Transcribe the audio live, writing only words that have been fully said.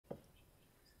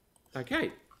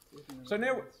Okay, so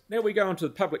now we go on to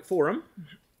the public forum.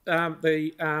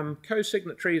 The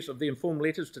co-signatories of the informed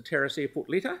letters to Terrace Airport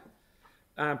letter,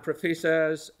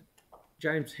 Professors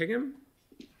James Hingham,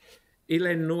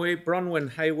 Elaine Noy,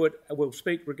 Bronwyn Hayward will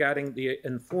speak regarding the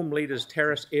informed letters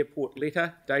Terrace Airport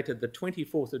letter dated the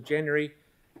 24th of January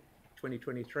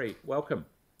 2023. Welcome.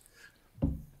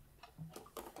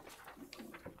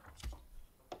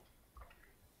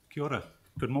 Kia ora.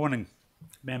 Good morning,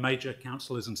 Mayor Major,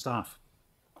 councillors and staff.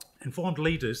 Informed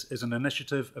Leaders is an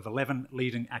initiative of 11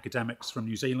 leading academics from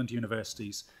New Zealand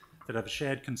universities that have a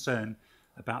shared concern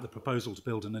about the proposal to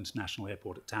build an international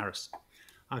airport at Terrace.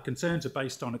 Our concerns are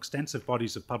based on extensive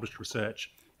bodies of published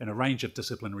research in a range of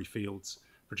disciplinary fields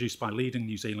produced by leading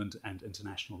New Zealand and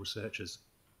international researchers.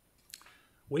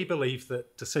 We believe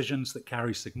that decisions that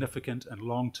carry significant and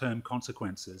long-term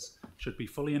consequences should be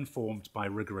fully informed by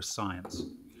rigorous science.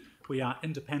 We are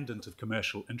independent of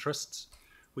commercial interests.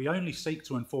 We only seek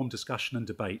to inform discussion and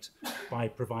debate by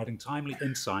providing timely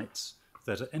insights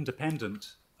that are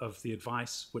independent of the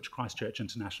advice which Christchurch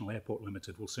International Airport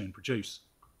Limited will soon produce.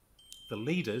 The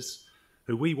leaders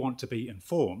who we want to be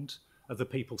informed are the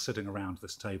people sitting around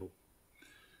this table.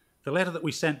 The letter that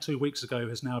we sent 2 weeks ago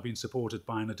has now been supported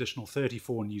by an additional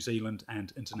 34 New Zealand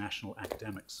and international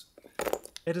academics.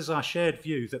 It is our shared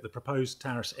view that the proposed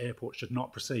Terrace Airport should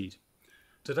not proceed.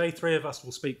 Today, 3 of us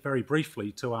will speak very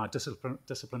briefly to our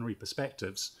disciplinary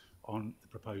perspectives on the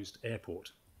proposed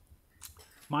airport.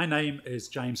 My name is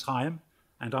James Hyam,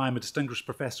 and I am a Distinguished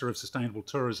Professor of Sustainable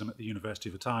Tourism at the University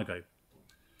of Otago.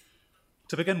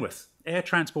 To begin with, air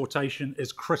transportation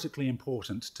is critically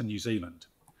important to New Zealand.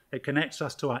 It connects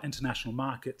us to our international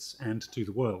markets and to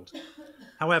the world.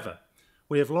 However,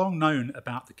 we have long known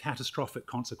about the catastrophic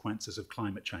consequences of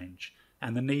climate change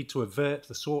and the need to avert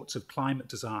the sorts of climate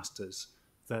disasters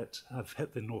that have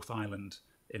hit the North Island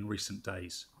in recent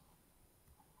days.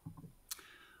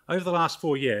 Over the last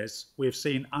 4 years, we have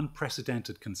seen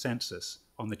unprecedented consensus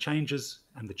on the changes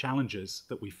and the challenges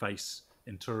that we face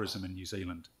in tourism in New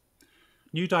Zealand.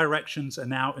 New directions are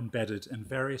now embedded in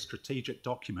various strategic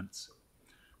documents.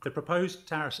 The proposed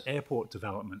Terrace Airport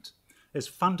development is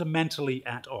fundamentally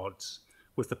at odds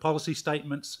with the policy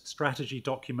statements, strategy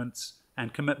documents,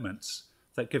 and commitments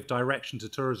that give direction to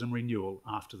tourism renewal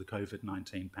after the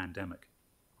COVID-19 pandemic.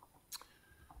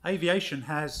 Aviation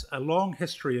has a long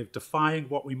history of defying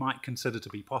what we might consider to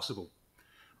be possible,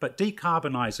 but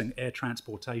decarbonising air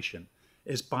transportation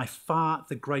is by far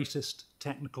the greatest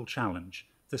technical challenge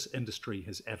this industry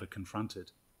has ever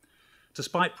confronted.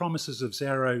 Despite promises of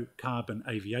zero carbon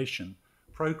aviation,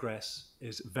 progress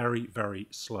is very, very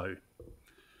slow.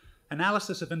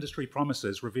 Analysis of industry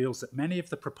promises reveals that many of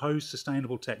the proposed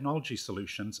sustainable technology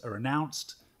solutions are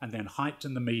announced and then hyped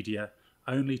in the media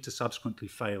only to subsequently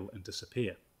fail and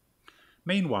disappear.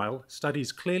 Meanwhile,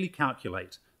 studies clearly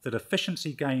calculate that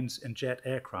efficiency gains in jet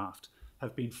aircraft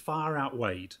have been far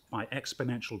outweighed by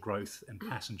exponential growth in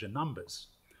passenger numbers.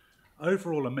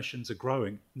 Overall emissions are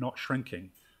growing, not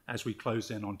shrinking, as we close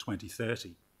in on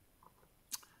 2030.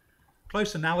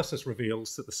 Close analysis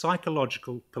reveals that the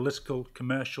psychological, political,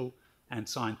 commercial, and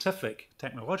scientific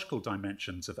technological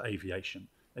dimensions of aviation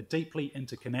are deeply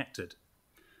interconnected.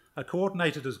 A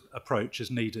coordinated approach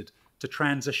is needed to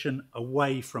transition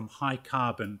away from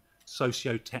high-carbon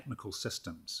socio-technical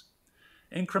systems.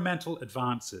 Incremental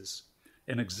advances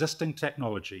in existing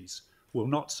technologies will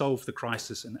not solve the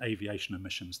crisis in aviation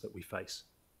emissions that we face.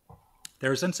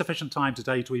 There is insufficient time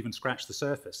today to even scratch the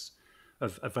surface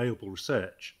of available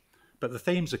research, but the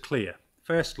themes are clear.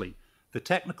 Firstly, the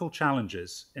technical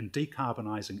challenges in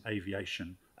decarbonising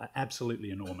aviation are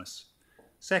absolutely enormous.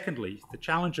 Secondly, the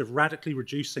challenge of radically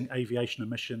reducing aviation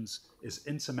emissions is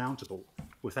insurmountable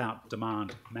without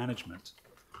demand management.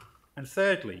 And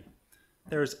thirdly,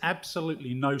 there is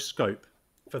absolutely no scope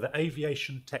for the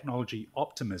aviation technology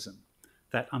optimism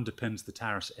that underpins the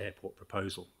Terrace Airport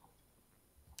proposal.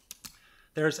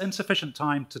 There is insufficient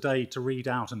time today to read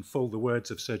out in full the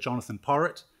words of Sir Jonathan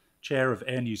Porritt, Chair of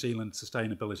Air New Zealand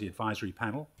Sustainability Advisory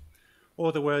Panel,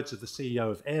 or the words of the CEO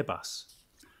of Airbus,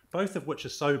 both of which are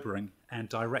sobering and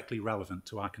directly relevant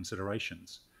to our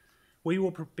considerations. We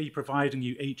will be providing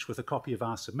you each with a copy of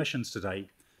our submissions today,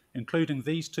 including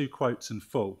these 2 quotes in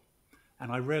full,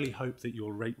 and I really hope that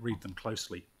you'll read them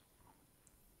closely.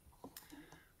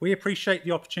 We appreciate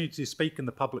the opportunity to speak in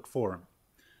the public forum.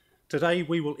 Today,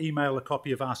 we will email a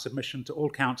copy of our submission to all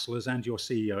councillors and your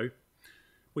CEO.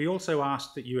 We also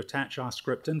ask that you attach our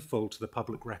script in full to the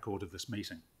public record of this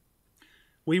meeting.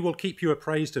 We will keep you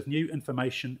appraised of new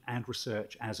information and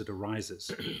research as it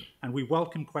arises, and we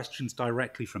welcome questions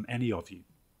directly from any of you.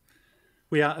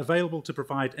 We are available to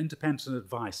provide independent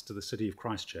advice to the City of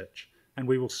Christchurch, and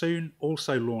we will soon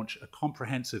also launch a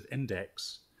comprehensive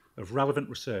index of relevant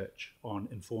research on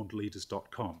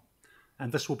informedleaders.com,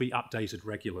 and this will be updated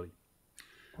regularly.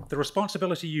 The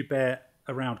responsibility you bear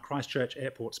around Christchurch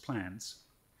Airport's plans,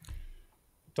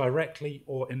 directly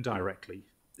or indirectly,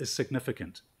 is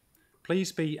significant.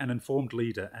 Please be an informed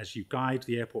leader as you guide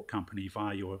the airport company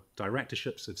via your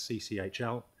directorships of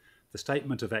CCHL, the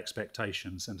Statement of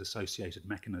Expectations and associated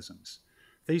mechanisms.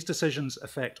 These decisions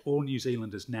affect all New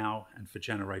Zealanders now and for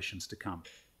generations to come.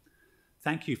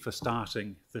 Thank you for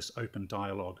starting this open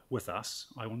dialogue with us.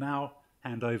 I will now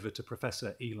hand over to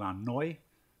Professor Ilan Noy,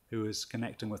 who is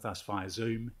connecting with us via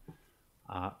Zoom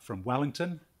from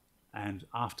Wellington, and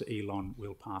after Elon,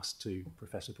 we'll pass to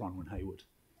Professor Bronwyn Hayward.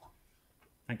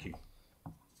 Thank you.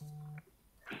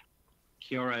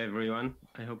 Kia ora, everyone.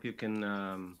 I hope you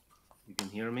can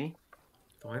hear me.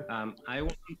 Fine.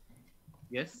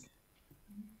 Yes.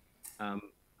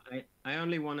 I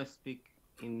only want to speak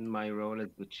in my role as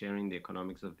the chairing the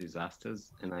economics of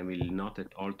disasters, and I will not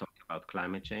at all talk about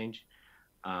climate change.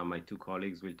 My two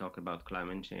colleagues will talk about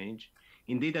climate change.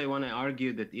 Indeed, I want to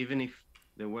argue that even if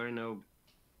there were no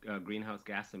greenhouse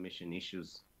gas emission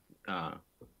issues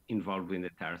involved in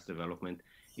the terrace development,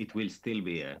 it will still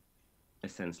be a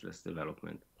senseless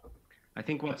development. I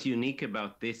think what's unique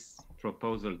about this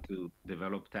proposal to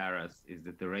develop terrace is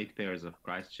that the ratepayers of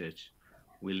Christchurch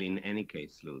will in any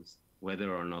case lose,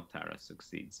 whether or not terrace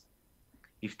succeeds.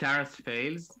 If terrace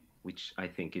fails, which I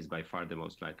think is by far the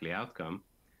most likely outcome,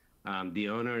 the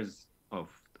owners of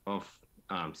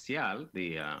SIAL,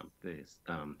 the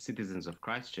citizens of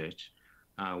Christchurch,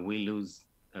 will lose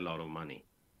a lot of money.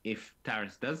 If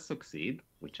terrace does succeed,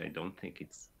 which I don't think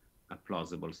it's a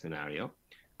plausible scenario,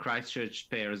 Christchurch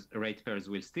ratepayers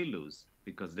will still lose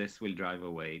because this will drive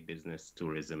away business,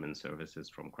 tourism, and services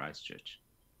from Christchurch.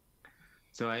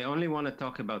 So I only want to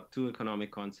talk about two economic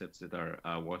concepts that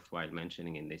are worthwhile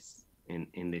mentioning in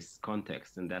this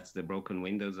context, and that's the broken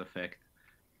windows effect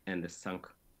and the sunk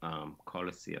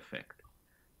collacy effect.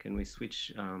 Can we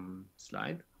switch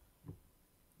slide?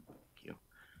 Thank you.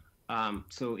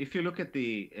 So if you look at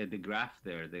the graph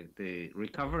there, the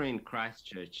recovery in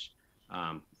Christchurch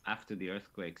after the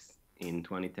earthquakes in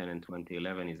 2010 and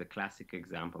 2011 is a classic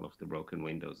example of the broken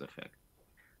windows effect.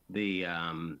 The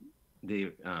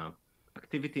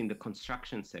activity in the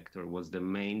construction sector was the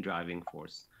main driving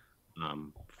force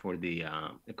for the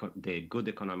good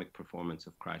economic performance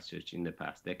of Christchurch in the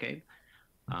past decade.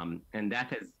 And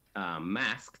that has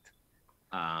masked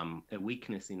a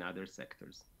weakness in other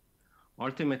sectors.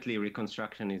 Ultimately,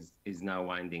 reconstruction is now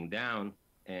winding down,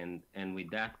 and with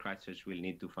that, Christchurch will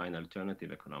need to find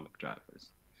alternative economic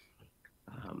drivers.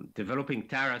 Developing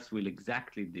terrace will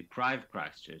exactly deprive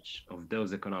Christchurch of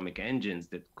those economic engines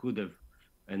that could have,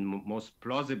 and most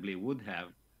plausibly would have,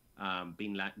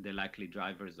 been the likely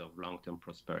drivers of long-term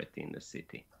prosperity in the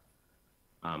city.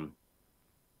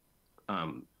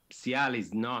 SIAL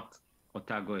is not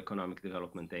Otago Economic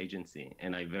Development Agency,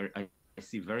 and I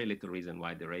see very little reason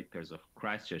why the ratepayers of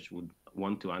Christchurch would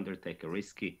want to undertake a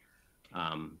risky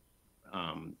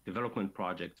development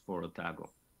project for Otago.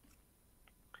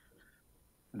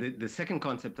 The second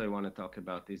concept I want to talk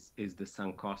about is the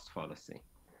sunk cost fallacy.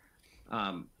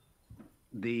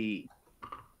 The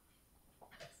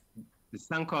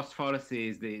sunk cost fallacy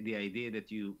is the idea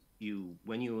that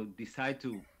when you decide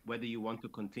to whether you want to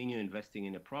continue investing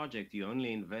in a project, you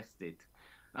only invest it.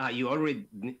 You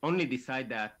only decide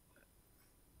that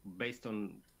based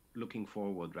on looking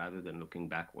forward rather than looking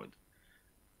backward.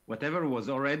 Whatever was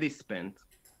already spent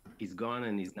is gone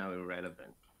and is now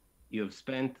irrelevant. You have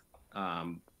spent,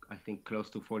 I think, close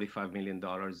to $45 million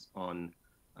on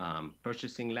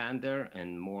purchasing land there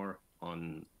and more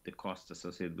on the costs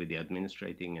associated with the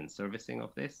administrating and servicing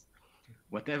of this.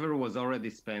 Whatever was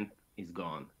already spent is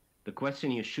gone. The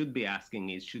question you should be asking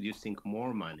is, should you sink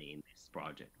more money in this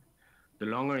project? The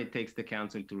longer it takes the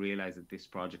council to realize that this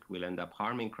project will end up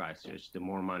harming Christchurch, the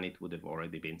more money it would have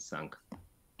already been sunk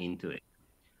into it.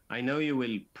 I know you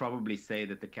will probably say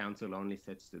that the council only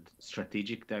sets the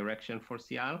strategic direction for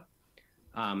SIAL,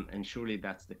 and surely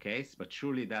that's the case, but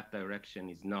surely that direction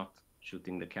is not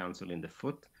shooting the council in the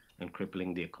foot and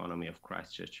crippling the economy of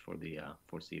Christchurch for the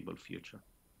foreseeable future.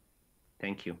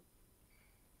 Thank you.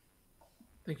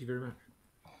 Thank you very much.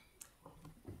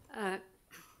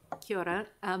 Kia ora.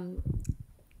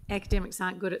 Academics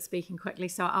aren't good at speaking quickly,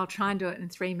 so I'll try and do it in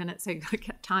 3 minutes so you've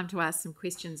got time to ask some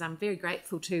questions. I'm very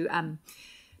grateful to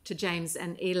James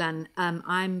and Elan.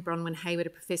 I'm Bronwyn Hayward, a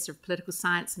Professor of Political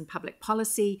Science and Public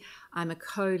Policy. I'm a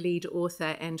co-lead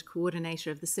author and coordinator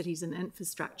of the Cities and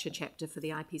Infrastructure chapter for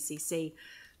the IPCC.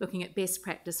 looking at best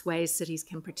practice ways cities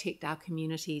can protect our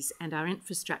communities and our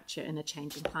infrastructure in a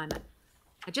changing climate.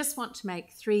 I just want to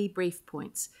make 3 brief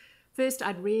points. First,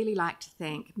 I'd really like to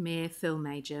thank Mayor Phil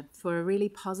Major for a really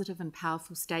positive and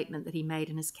powerful statement that he made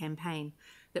in his campaign,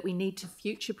 that we need to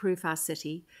future-proof our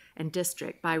city and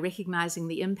district by recognising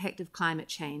the impact of climate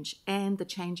change and the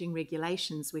changing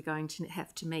regulations we're going to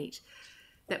have to meet,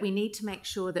 that we need to make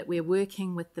sure that we're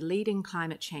working with the leading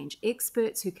climate change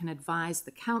experts who can advise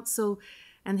the council,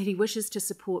 and that he wishes to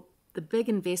support the big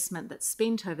investment that's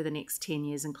spent over the next 10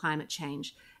 years in climate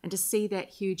change and to see that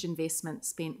huge investment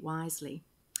spent wisely.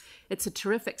 It's a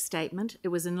terrific statement. It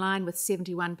was in line with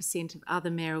 71% of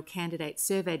other mayoral candidates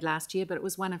surveyed last year, but it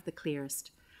was one of the clearest.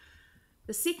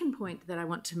 The second point that I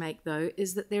want to make, though,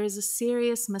 is that there is a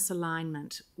serious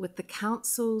misalignment with the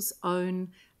council's own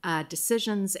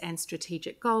decisions and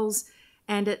strategic goals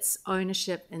and its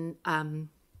ownership in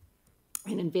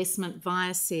investment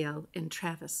via SEAL in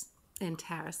Taris.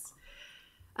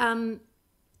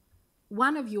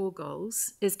 One of your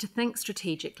goals is to think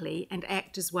strategically and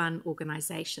act as one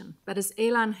organisation. But as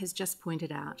Elan has just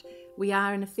pointed out, we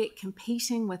are in effect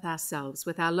competing with ourselves,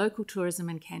 with our local tourism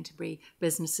and Canterbury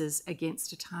businesses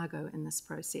against Otago in this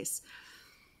process.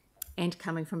 And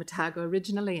coming from Otago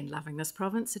originally and loving this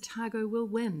province, Otago will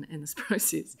win in this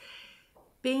process.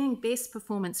 Being best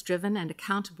performance driven and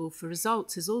accountable for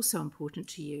results is also important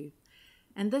to you.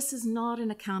 And this is not an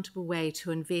accountable way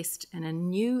to invest in a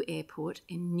new airport,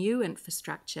 in new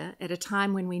infrastructure, at a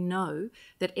time when we know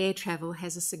that air travel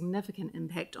has a significant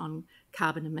impact on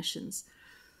carbon emissions,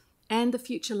 and the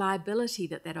future liability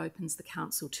that that opens the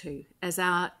council to. As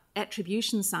our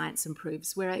attribution science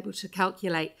improves, we're able to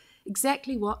calculate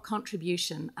exactly what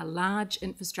contribution a large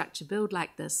infrastructure build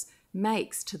like this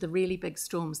makes to the really big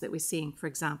storms that we're seeing, for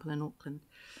example, in Auckland.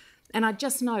 And I'd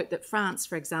just note that France,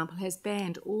 for example, has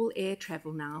banned all air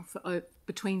travel now for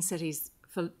between cities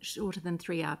for shorter than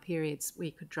 3-hour periods where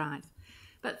you could drive.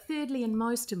 But thirdly, and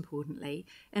most importantly,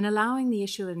 in allowing the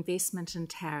issue of investment in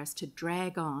Taris to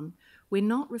drag on, we're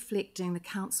not reflecting the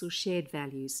council's shared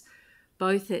values,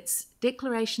 both its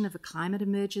declaration of a climate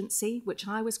emergency, which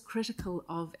I was critical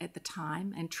of at the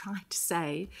time and tried to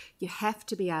say you have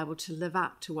to be able to live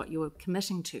up to what you're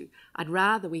committing to. I'd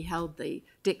rather we held the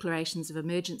declarations of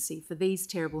emergency for these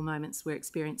terrible moments we're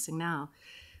experiencing now.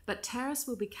 But Taris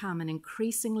will become an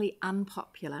increasingly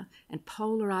unpopular and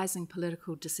polarising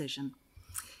political decision.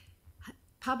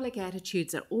 Public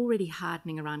attitudes are already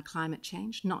hardening around climate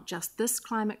change, not just this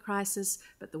climate crisis,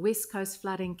 but the West Coast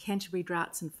flooding, Canterbury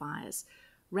droughts and fires.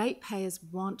 Ratepayers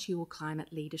want your climate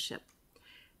leadership,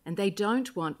 and they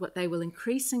don't want what they will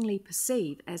increasingly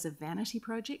perceive as a vanity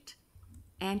project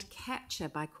and capture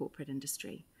by corporate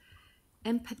industry.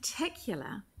 In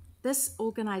particular, this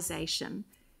organisation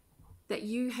that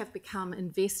you have become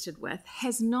invested with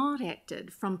has not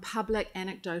acted from public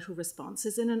anecdotal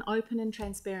responses in an open and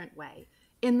transparent way.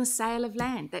 In the sale of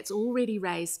land, that's already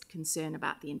raised concern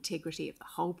about the integrity of the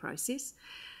whole process.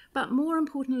 But more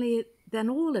importantly than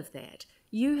all of that,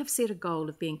 you have set a goal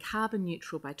of being carbon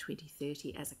neutral by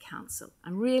 2030 as a council.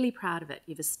 I'm really proud of it.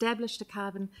 You've established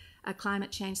a climate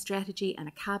change strategy and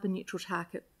a carbon neutral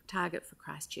target for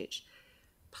Christchurch.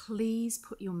 Please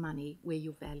put your money where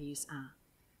your values are.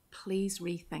 Please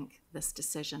rethink this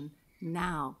decision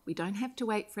now. We don't have to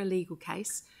wait for a legal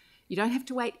case. You don't have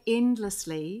to wait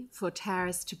endlessly for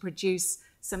Taris to produce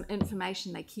some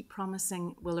information they keep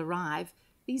promising will arrive.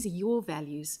 These are your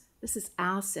values. This is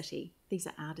our city. These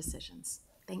are our decisions.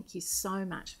 Thank you so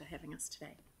much for having us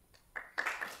today.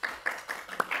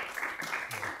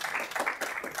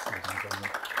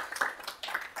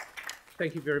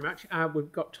 Thank you very much.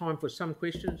 We've got time for some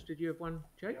questions. Did you have one,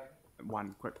 Jake?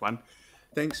 One quick one.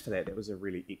 Thanks for that. That was a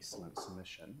really excellent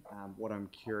submission. What I'm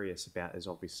curious about is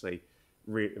obviously,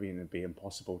 it'd be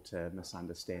impossible to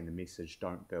misunderstand the message,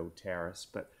 don't build Taris,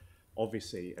 but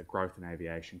obviously a growth in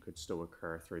aviation could still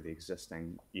occur through the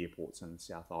existing airports in the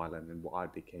South Island, and what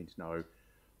I'd be keen to know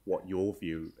what your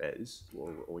view is,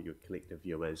 or your collective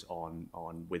view is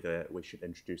on whether we should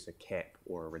introduce a cap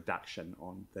or a reduction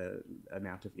on the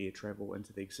amount of air travel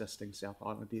into the existing South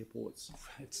Island airports.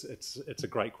 It's a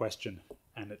great question,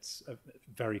 and it's a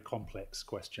very complex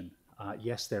question.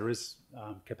 Yes, there is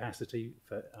capacity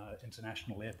for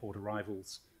international airport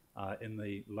arrivals in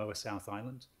the lower South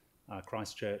Island,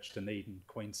 Christchurch, Dunedin,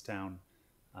 Queenstown,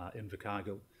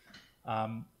 Invercargill.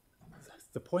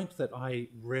 The point that I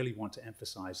really want to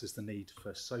emphasise is the need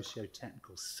for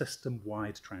socio-technical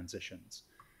system-wide transitions.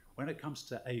 When it comes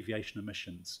to aviation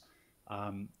emissions,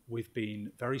 we've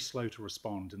been very slow to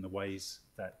respond in the ways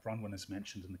that Bronwyn has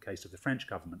mentioned in the case of the French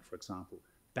government, for example.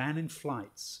 Banning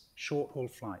flights, short-haul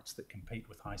flights that compete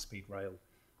with high-speed rail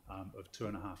of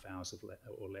 2.5 hours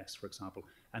or less, for example.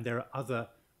 And there are other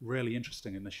really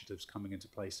interesting initiatives coming into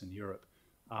place in Europe.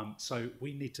 So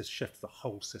we need to shift the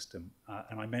whole system.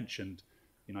 And I mentioned,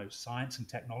 you know, science and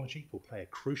technology will play a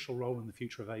crucial role in the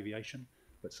future of aviation,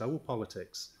 but so will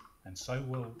politics, and so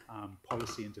will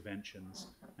policy interventions,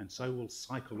 and so will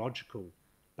psychological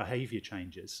behaviour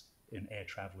changes in air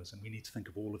travellers. And we need to think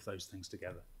of all of those things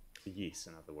together. Yes,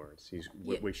 in other words,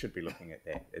 we should be looking at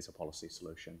that as a policy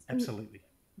solution. Absolutely.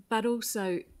 But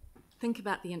also think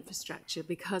about the infrastructure,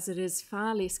 because it is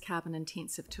far less carbon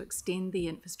intensive to extend the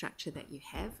infrastructure that you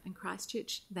have in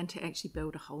Christchurch than to actually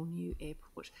build a whole new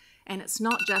airport. And it's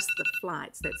not just the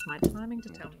flights, that's my timing to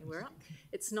tell me we're up.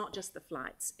 It's not just the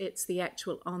flights, it's the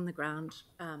actual on the ground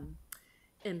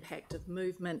impact of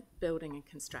movement, building and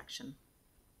construction.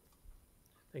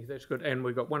 Thank you, that's good. And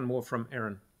we've got one more from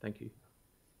Aaron. Thank you.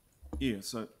 Yeah,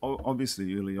 so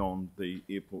obviously early on the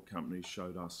airport companies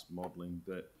showed us modelling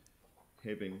that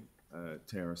having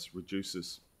terrace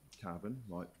reduces carbon,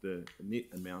 like the net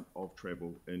amount of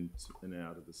travel in and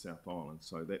out of the South Island.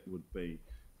 So that would be,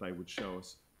 they would show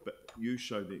us, but you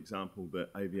showed the example that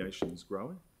aviation is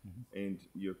growing, and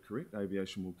you're correct,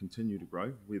 aviation will continue to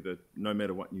grow, no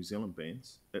matter what New Zealand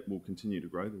bans, it will continue to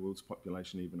grow. The world's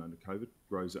population, even under COVID,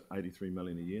 grows at 83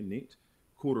 million a year net.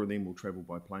 Quarter of them will travel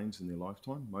by planes in their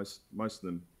lifetime, most of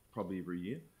them probably every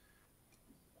year.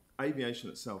 Aviation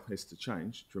itself has to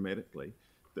change dramatically.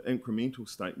 The incremental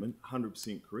statement,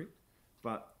 100% correct,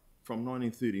 but from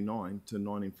 1939 to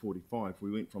 1945,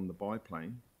 we went from the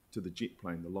biplane to the jet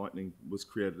plane. The Lightning was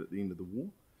created at the end of the war.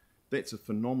 That's a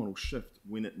phenomenal shift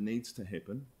when it needs to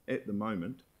happen. At the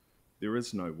moment, there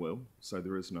is no will, so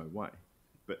there is no way.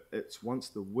 But it's once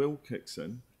the will kicks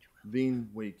in, then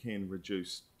we can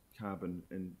reduce carbon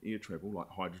in air travel, like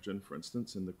hydrogen, for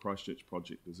instance, and the Christchurch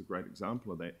project is a great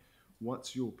example of that.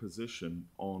 What's your position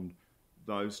on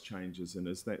those changes, and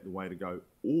is that the way to go?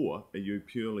 Or are you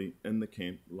purely in the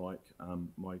camp, like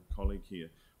my colleague here,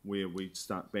 where we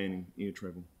start banning air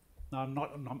travel? No,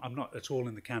 I'm not at all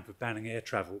in the camp of banning air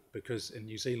travel, because in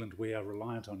New Zealand we are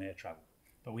reliant on air travel,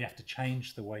 but we have to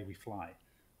change the way we fly.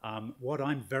 What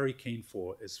I'm very keen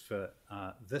for is for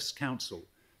this council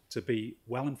to be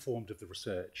well informed of the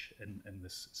research in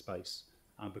this space,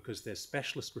 because there's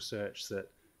specialist research that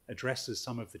addresses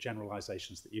some of the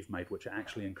generalizations that you've made, which are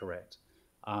actually incorrect.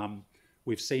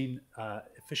 We've seen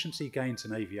efficiency gains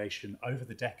in aviation over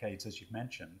the decades, as you've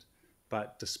mentioned,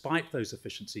 but despite those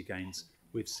efficiency gains,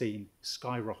 we've seen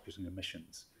skyrocketing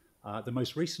emissions. The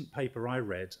most recent paper I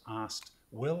read asked,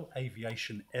 will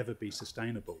aviation ever be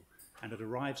sustainable? And it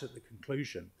arrives at the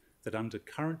conclusion that under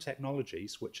current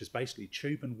technologies, which is basically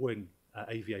tube and wing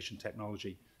aviation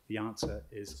technology, the answer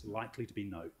is likely to be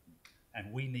no.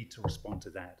 And we need to respond to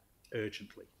that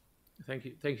urgently. Thank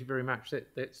you very much.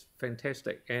 That's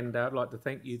fantastic. And I'd like to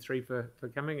thank you three for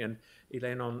coming, and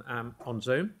Elaine on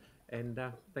Zoom. And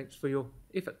thanks for your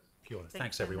effort. Kia ora.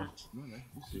 Thanks everyone. No,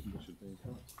 you said we should be in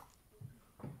touch.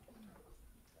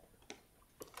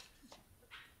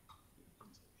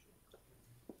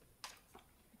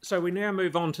 So we now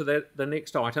move on to the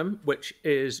next item, which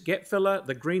is Gap Filler,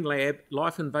 the Green Lab,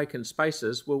 Life in Vacant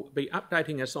Spaces will be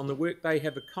updating us on the work they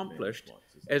have accomplished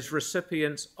as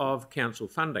recipients of council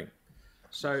funding.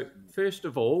 So first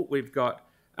of all, we've got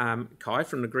Kai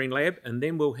from the Green Lab, and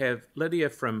then we'll have Lydia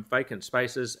from Vacant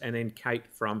Spaces, and then Kate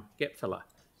from Gap Filler.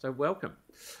 So welcome.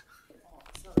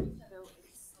 Sorry, Phil,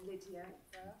 it's Lydia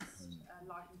first,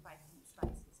 Life in Vacant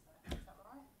Spaces, is that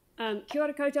right? Kia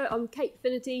ora koutou, I'm Kate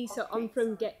Finity, so I'm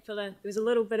from Gap Filler. There was a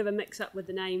little bit of a mix-up with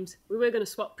the names. We were going to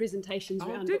swap presentations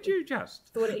around. Did you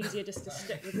just? Thought it easier just to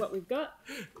stick with what we've got.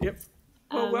 Yep.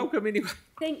 Well, welcome anyway.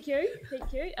 Thank you.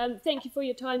 Thank you for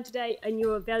your time today and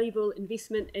your valuable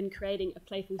investment in creating a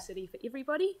playful city for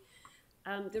everybody.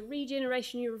 The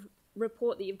regeneration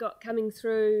report that you've got coming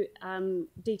through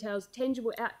details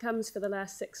tangible outcomes for the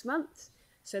last 6 months.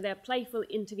 So they're playful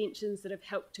interventions that have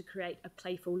helped to create a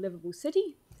playful, livable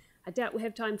city. I doubt we'll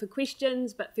have time for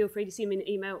questions, but feel free to send me an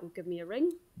email or give me a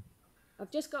ring.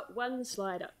 I've just got one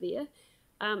slide up there.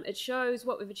 It shows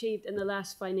what we've achieved in the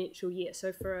last financial year.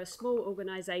 So for a small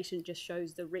organisation, it just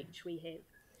shows the reach we have.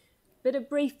 Bit of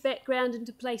brief background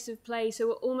into Place of Play. So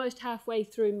we're almost halfway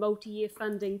through multi-year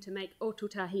funding to make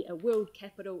Ōtautahi a world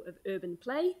capital of urban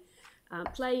play.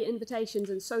 Play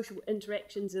invitations and social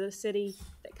interactions in the city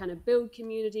that kind of build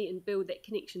community and build that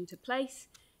connection to place.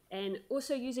 And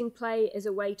also using play as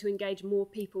a way to engage more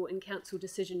people in council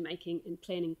decision-making and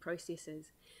planning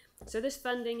processes. So this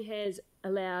funding has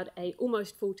allowed a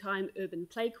almost full-time urban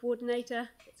play coordinator,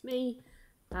 that's me.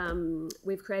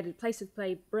 We've created a Place of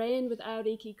Play brand with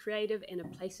Aoriki Creative and a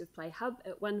Place of Play hub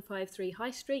at 153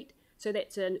 High Street. So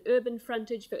that's an urban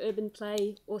frontage for urban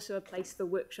play, also a place for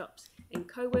workshops and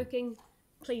co-working.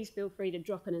 Please feel free to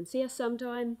drop in and see us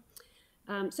sometime.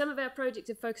 Some of our projects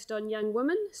are focused on young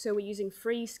women, so we're using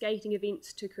free skating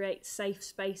events to create safe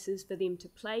spaces for them to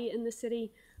play in the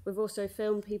city. We've also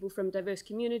filmed people from diverse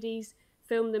communities,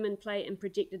 filmed them in play and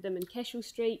projected them in Cashel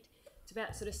Street. It's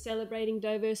about sort of celebrating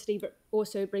diversity, but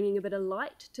also bringing a bit of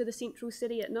light to the central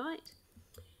city at night.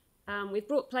 We've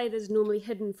brought play that's normally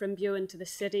hidden from view into the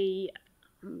city,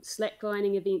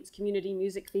 slacklining events, community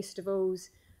music festivals,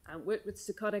 worked with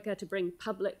Sokotika to bring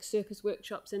public circus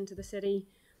workshops into the city.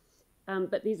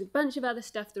 But there's a bunch of other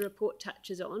stuff the report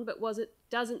touches on, but what it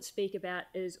doesn't speak about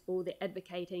is all the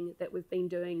advocating that we've been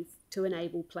doing to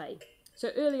enable play.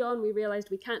 So early on, we realised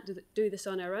we can't do this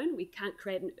on our own. We can't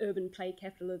create an urban play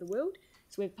capital of the world.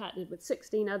 So we've partnered with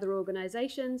 16 other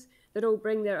organisations that all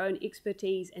bring their own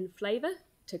expertise and flavour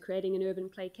to creating an urban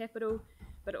play capital.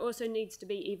 But it also needs to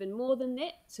be even more than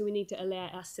that. So we need to allow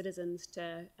our citizens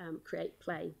to create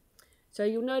play. So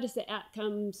you'll notice the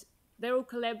outcomes. They're all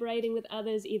collaborating with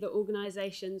others, either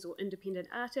organisations or independent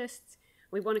artists.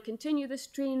 We want to continue this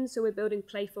trend, so we're building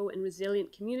playful and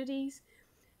resilient communities.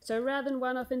 So rather than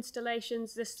one-off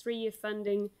installations, this 3-year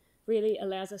funding really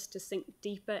allows us to sink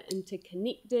deeper into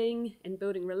connecting and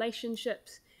building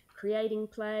relationships, creating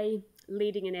play,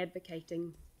 leading and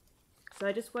advocating. So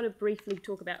I just want to briefly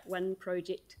talk about one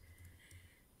project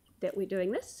that we're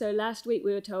doing this. So last week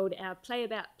we were told our Play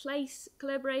About Place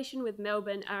collaboration with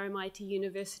Melbourne RMIT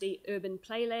University Urban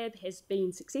Play Lab has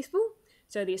been successful.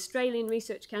 So the Australian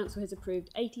Research Council has approved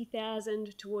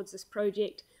 $80,000 towards this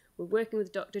project. We're working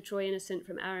with Dr. Troy Innocent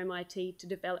from RMIT to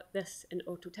develop this in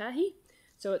Ōtautahi.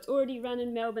 So it's already run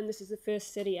in Melbourne. This is the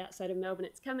first city outside of Melbourne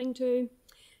it's coming to.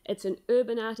 It's an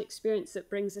urban art experience that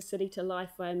brings the city to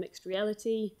life via mixed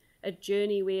reality, a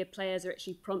journey where players are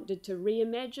actually prompted to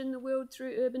reimagine the world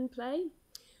through urban play.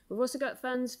 We've also got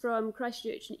funds from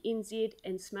Christchurch and NZ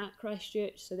and Smart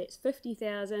Christchurch, so that's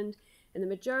 $50,000, and the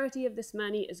majority of this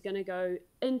money is going to go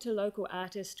into local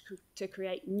artists to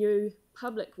create new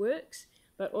public works,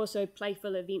 but also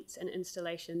playful events and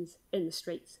installations in the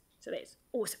streets. So that's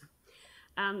awesome.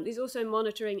 There's also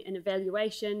monitoring and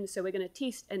evaluation, so we're going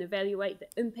to test and evaluate the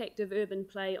impact of urban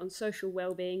play on social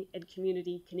wellbeing and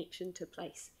community connection to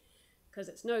place, because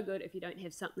it's no good if you don't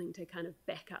have something to kind of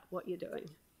back up what you're doing.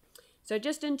 So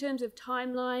just in terms of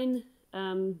timeline,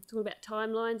 it's all about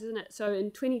timelines, isn't it? So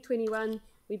in 2021,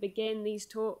 we began these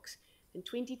talks. In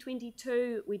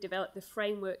 2022, we developed the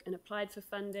framework and applied for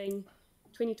funding.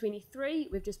 2023,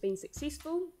 we've just been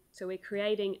successful. So we're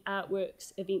creating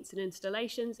artworks, events and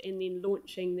installations, and then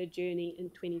launching the journey in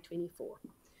 2024.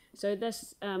 So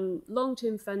this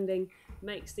long-term funding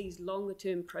makes these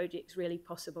longer-term projects really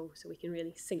possible, so we can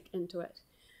really sink into it.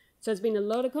 So there's been a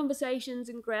lot of conversations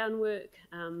and groundwork,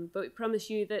 but we promise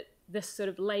you that this sort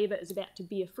of labour is about to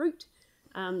bear fruit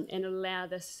and allow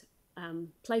this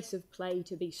place of play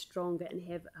to be stronger and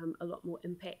have a lot more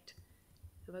impact.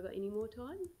 Have I got any more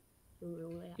time?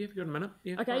 You've got a minute.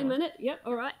 Yeah, okay, a minute. Yep,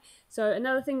 all right. So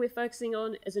another thing we're focusing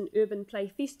on is an urban play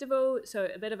festival, so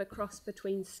a bit of a cross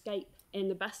between Scape and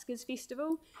the Buskers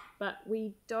Festival, but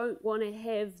we don't want to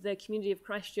have the community of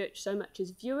Christchurch so much as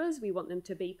viewers. We want them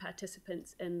to be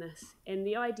participants in this. And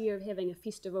the idea of having a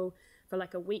festival for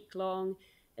like a week long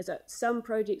is that some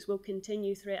projects will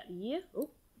continue throughout the year.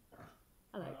 Oh,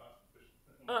 hello.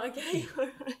 Oh, okay, all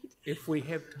right. If we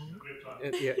have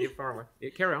time. Yeah, far away.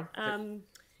 Yeah, carry on.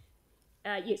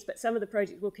 Yes, but some of the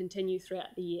projects will continue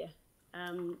throughout the year.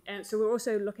 And so we're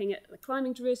also looking at the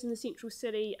climbing traverse in the central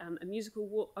city, a musical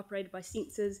walk operated by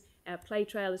Senses, our play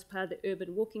trail as part of the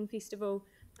Urban Walking Festival.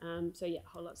 So yeah, a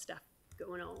whole lot of stuff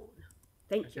going on.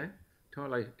 Thank you.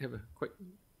 Tyler, have a quick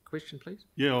question, please.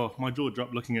 Yeah, well, my jaw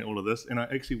dropped looking at all of this, and I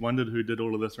actually wondered who did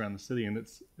all of this around the city, and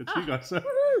it's you guys. So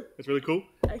it's really cool.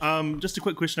 Just a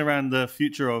quick question around the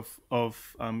future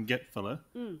of gap filler.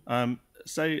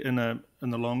 Say in the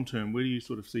long term, where do you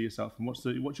sort of see yourself, and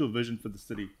what's your vision for the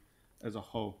city as a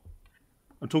whole?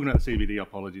 I'm talking about the CBD.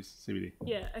 Apologies, CBD.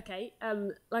 Yeah. Okay.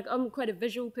 Like I'm quite a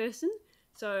visual person,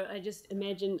 so I just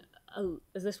imagine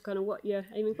is this kind of what you're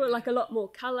aiming for? Like a lot more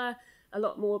colour, a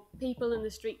lot more people in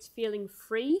the streets feeling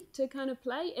free to kind of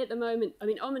play. At the moment, I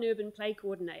mean, I'm an urban play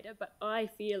coordinator, but I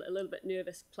feel a little bit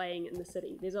nervous playing in the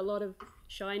city. There's a lot of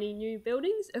shiny new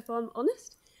buildings, if I'm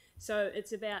honest. So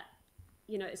it's about,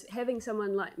 it's having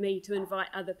someone like me to invite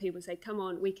other people and say, come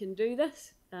on, we can do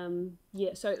this.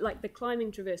 Yeah, so like the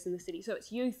climbing traverse in the city. So it's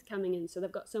youth coming in, so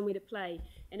they've got somewhere to play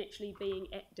and actually being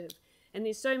active. And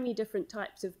there's so many different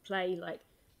types of play, like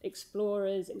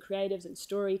explorers and creatives and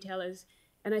storytellers.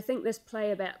 And I think this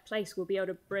Play About Place will be able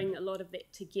to bring a lot of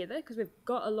that together, because we've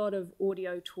got a lot of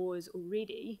audio tours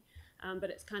already, but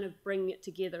it's kind of bringing it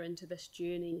together into this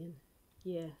journey. And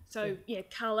yeah, so yeah,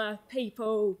 colour,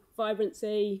 people,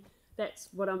 vibrancy, that's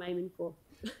what I'm aiming for.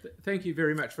 Thank you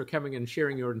very much for coming and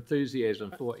sharing your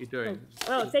enthusiasm for what you're doing.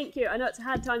 Well, thank you. I know it's a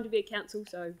hard time to be a council,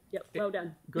 so yep, well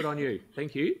done. Good on you.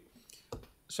 Thank you.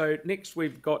 So next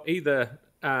we've got either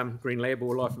Green Lab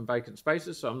or Life in Vacant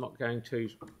Spaces, so I'm not going to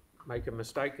make a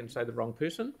mistake and say the wrong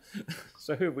person.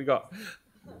 So who have we got?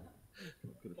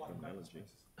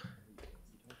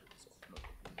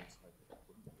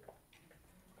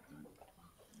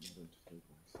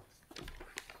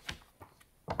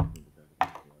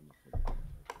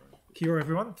 Kia ora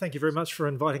everyone, thank you very much for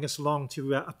inviting us along to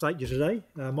update you today.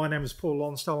 My name is Paul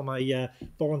Lonsdale. I'm a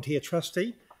volunteer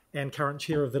trustee and current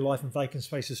chair of the Life and Vacant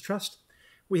Spaces Trust.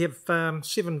 We have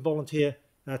 7 volunteer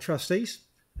trustees,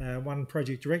 1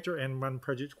 project director and 1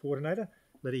 project coordinator.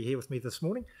 Lydia here with me this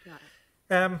morning.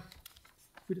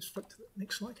 We just flip to the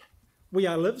next slide. We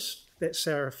are Lives, that's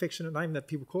our affectionate name that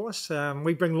people call us.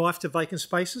 We bring life to vacant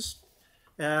spaces.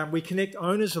 We connect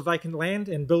owners of vacant land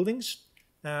and buildings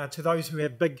to those who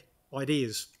have big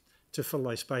ideas to fill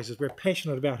those spaces. We're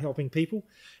passionate about helping people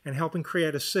and helping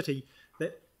create a city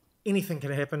that anything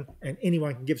can happen and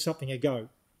anyone can give something a go.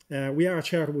 We are a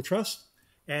charitable trust,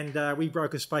 and we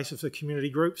broker spaces for community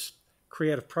groups,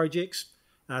 creative projects,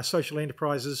 social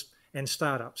enterprises and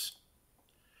startups.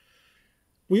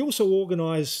 We also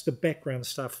organise the background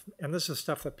stuff, and this is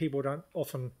stuff that people don't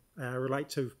often relate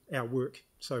to our work.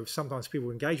 So sometimes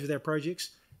people engage with our projects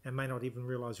and may not even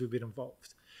realise we've been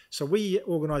involved. So we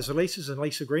organise the leases and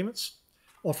lease agreements,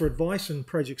 offer advice and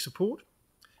project support,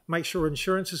 make sure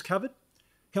insurance is covered,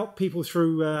 help people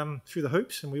through the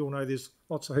hoops, and we all know there's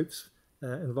lots of hoops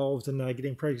involved in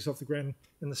getting projects off the ground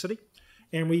in the city,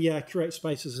 and we curate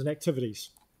spaces and activities.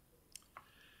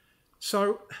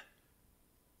 So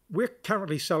we're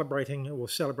currently celebrating, or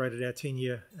celebrated our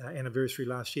 10-year anniversary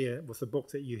last year with the book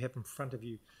that you have in front of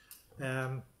you.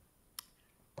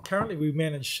 Currently we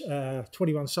manage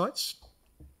 21 sites,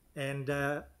 and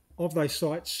of those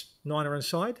sites, 9 are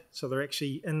inside, so they're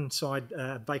actually inside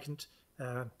vacant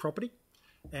property,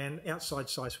 and outside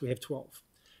sites we have 12.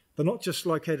 They're not just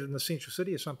located in the central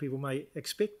city, as some people may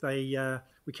expect. We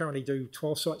currently do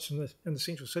 12 sites in the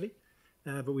central city,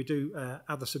 but we do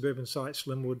other suburban sites,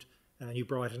 Linwood, New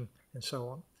Brighton, and so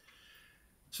on.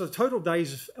 So the total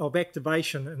days of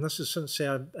activation, and this is since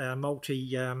our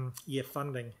multi-year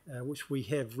funding, which we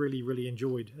have really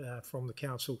enjoyed from the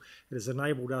council, it has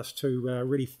enabled us to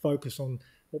really focus on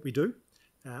what we do.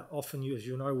 Often, as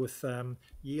you know, with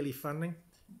yearly funding,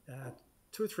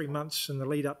 2 or 3 months in the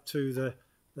lead up to the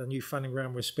new funding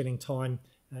round, we're spending time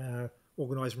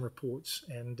organising reports,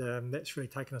 and that's really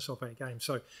taken us off our game.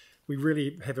 So we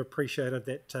really have appreciated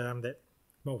that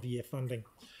multi-year funding.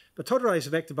 The total days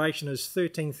of activation is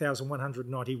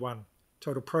 13,191.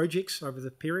 Total projects over the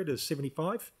period is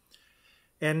 75.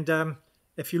 And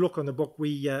if you look on the book,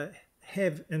 we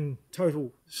have in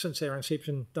total, since our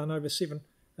inception, done over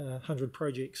 700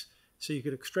 projects. So you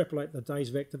could extrapolate the days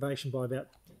of activation by about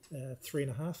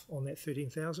 3.5 on that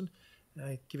 13,000,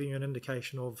 giving you an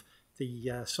indication of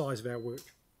the size of our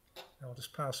work. I'll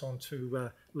just pass on to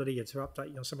Lydia to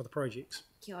update you on some of the projects.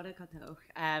 Kia ora koutou.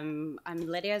 I'm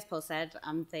Lydia, as Paul said.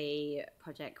 I'm the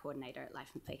project coordinator at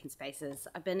Life in Vacant Spaces.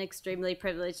 I've been extremely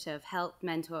privileged to have helped,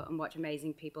 mentor and watch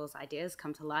amazing people's ideas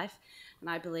come to life. And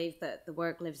I believe that the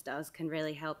work Lives does can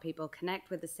really help people connect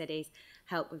with the cities,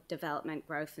 help with development,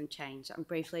 growth and change. I'm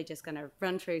briefly just going to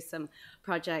run through some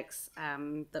projects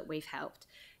that we've helped.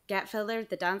 Gap Filler,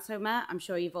 the Danso mat, I'm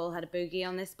sure you've all had a boogie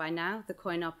on this by now. The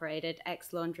coin-operated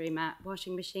X-laundry mat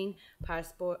washing machine, power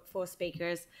 4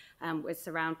 speakers with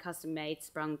surround custom-made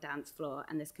sprung dance floor,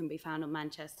 and this can be found on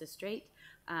Manchester Street.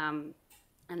 And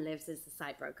Lives is the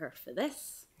site broker for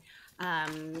this.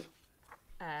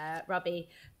 Robbie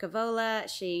Cavola,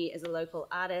 she is a local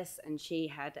artist, and she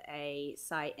had a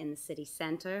site in the city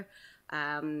centre.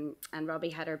 And Robbie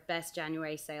had her best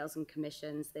January sales and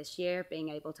commissions this year, being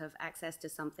able to have access to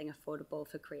something affordable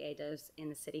for creatives in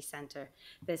the city centre.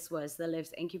 This was the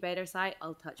Lives Incubator site,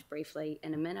 I'll touch briefly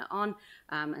in a minute on,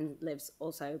 and Lives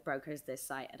also brokers this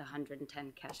site at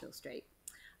 110 Cashel Street.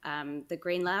 The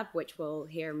Green Lab, which we'll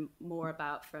hear more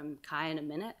about from Kai in a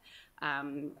minute,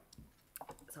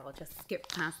 so I'll just skip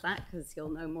past that because you'll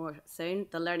know more soon.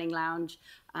 The Learning Lounge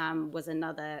was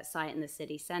another site in the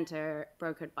city centre,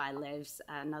 brokered by Lives,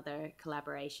 another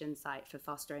collaboration site for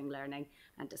fostering learning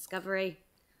and discovery.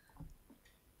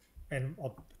 And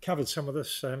I've covered some of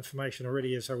this information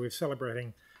already, as we're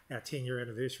celebrating our 10-year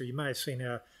anniversary. You may have seen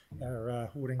our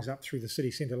hoardings up through the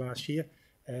city centre last year.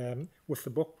 with the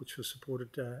book, which was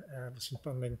supported with some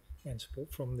funding and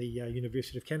support from the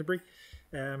University of Canterbury.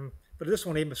 But I just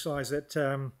want to emphasise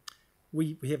that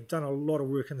we have done a lot of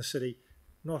work in the city,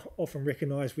 not often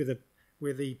recognised,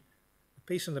 where the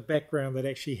piece in the background that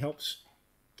actually helps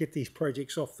get these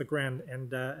projects off the ground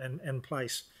and in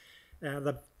place.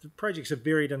 The projects are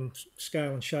varied in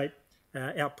scale and shape,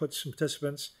 outputs and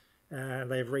participants.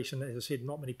 They have reached, and as I said,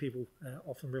 not many people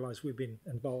often realise we've been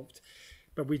involved.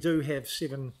 But we do have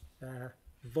 7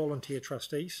 volunteer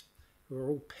trustees who are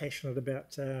all passionate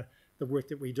about the work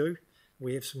that we do.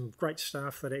 We have some great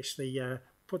staff that actually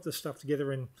put this stuff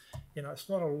together, and it's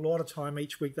not a lot of time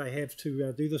each week they have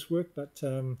to do this work, but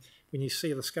when you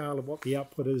see the scale of what the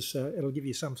output is, it'll give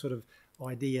you some sort of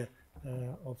idea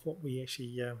of what we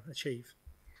actually achieve.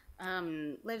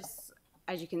 Livs,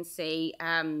 as you can see,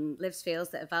 Livs feels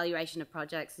that evaluation of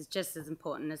projects is just as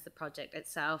important as the project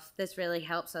itself. This really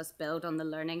helps us build on the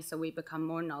learning so we become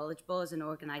more knowledgeable as an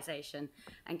organisation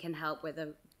and can help with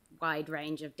a wide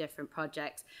range of different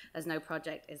projects, as no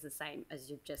project is the same, as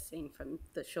you've just seen from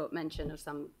the short mention of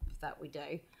some that we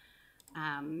do.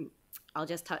 I'll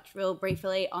just touch real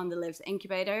briefly on the Livs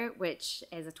Incubator, which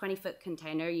is a 20-foot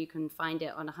container. You can find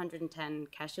it on 110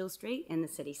 Cashel Street in the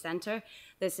city centre.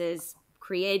 This is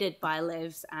created by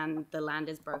Livs, and the land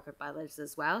is brokered by Livs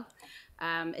as well.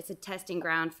 It's a testing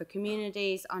ground for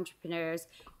communities, entrepreneurs,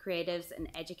 creatives, and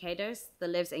educators. The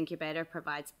Livs Incubator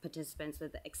provides participants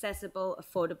with accessible,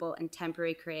 affordable, and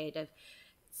temporary creative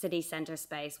city centre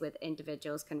space where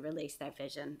individuals can release their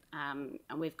vision. And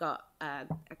we've got a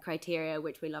criteria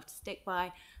which we love to stick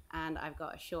by, and I've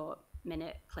got a short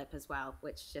minute clip as well,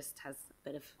 which just has a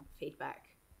bit of feedback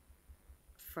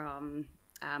from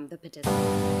the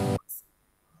participants.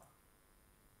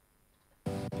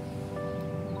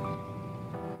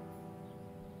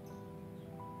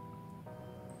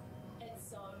 It's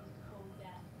so cool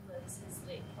that Liz has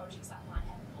led projects like mine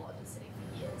happen all over the city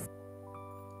for years.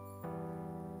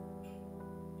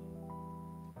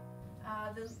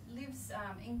 The Livs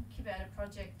Incubator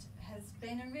project has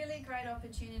been a really great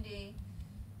opportunity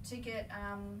to get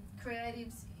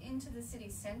creatives into the city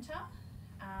centre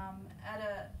at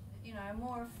a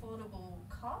more affordable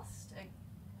cost.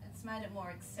 It's made it more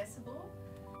accessible.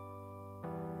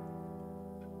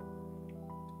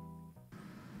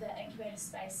 The incubator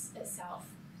space itself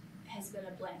has been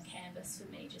a blank canvas for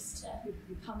me, just to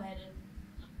come in and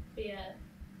be a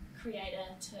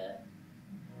creator, to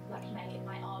make it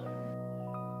my own.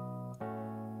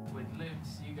 With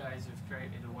Livs, you guys have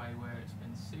created a way where it's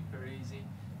been super easy.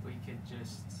 We could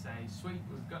just say, sweet,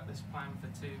 we've got this plan for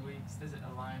 2 weeks, does it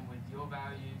align with your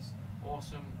values?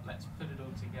 Awesome, let's put it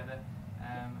all together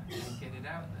and get it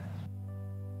out there.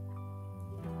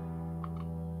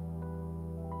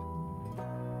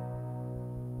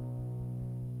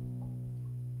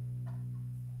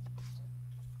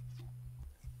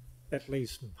 That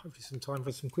leaves hopefully some time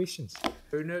for some questions.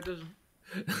 No, it doesn't.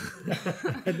 No,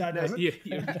 it doesn't.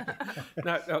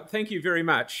 No, thank you very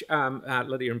much,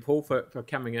 Lydia and Paul, for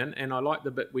coming in. And I like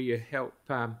the bit where you help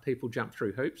people jump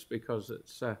through hoops, because it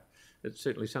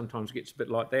certainly sometimes gets a bit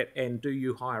like that. And do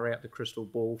you hire out the crystal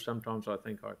ball? Sometimes I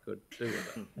think I could do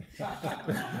with it.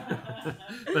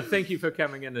 But thank you for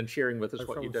coming in and sharing with us No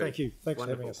what problem. you do. Thank you. Thanks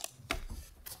Wonderful. for having us.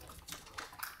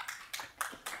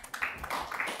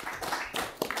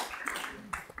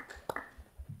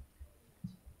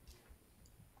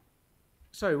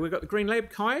 So we've got the Green Lab,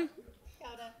 Kai. Kia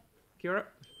ora. Kia ora.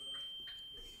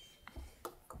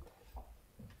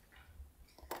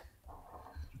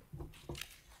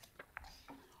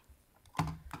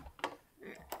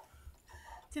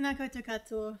 Tēnā koutou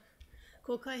katoa.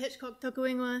 Ko Kai Hitchcock taku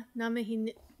ingoa, ngā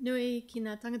mihi nui ki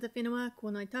ngā tangata whenua, ko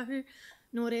nai tahu,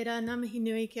 nō reira ngā mihi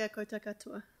nui kia koutou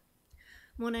katoa.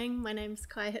 Morning, my name's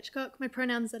Kai Hitchcock. My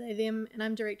pronouns are they, them, and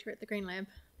I'm director at the Green Lab.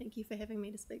 Thank you for having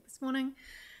me to speak this morning.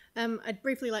 I'd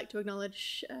briefly like to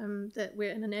acknowledge that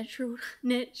we're in a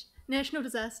national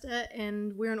disaster,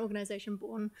 and we're an organisation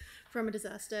born from a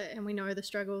disaster, and we know the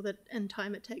struggle that and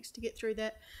time it takes to get through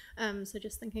that. So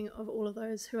just thinking of all of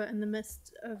those who are in the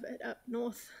midst of it up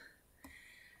north.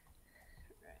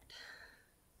 Right.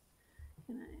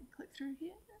 Can I click through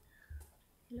here?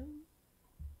 Hello?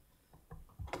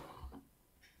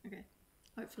 Okay,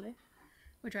 hopefully.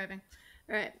 We're driving.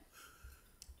 All right.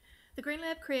 The Green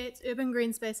Lab creates urban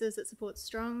green spaces that support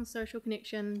strong social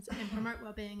connections and promote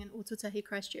wellbeing in Ōtautahi,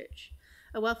 Christchurch.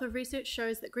 A wealth of research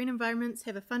shows that green environments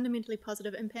have a fundamentally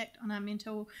positive impact on our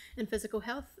mental and physical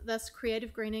health. Thus,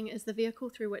 creative greening is the vehicle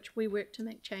through which we work to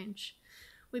make change.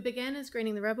 We began as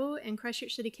Greening the Rubble, and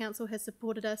Christchurch City Council has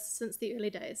supported us since the early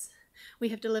days. We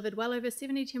have delivered well over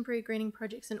 70 temporary greening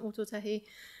projects in Ōtautahi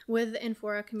with and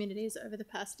for our communities over the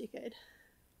past decade.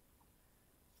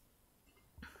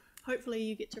 Hopefully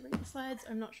you get to read the slides.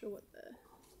 I'm not sure what the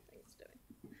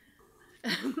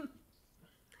thing's doing.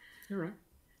 All right.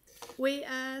 We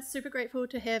are super grateful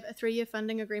to have a 3-year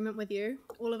funding agreement with you.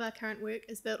 All of our current work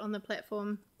is built on the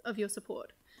platform of your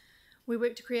support. We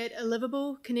work to create a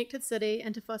livable, connected city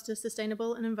and to foster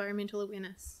sustainable and environmental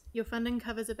awareness. Your funding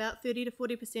covers about 30 to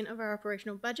 40% of our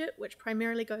operational budget, which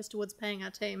primarily goes towards paying our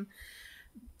team,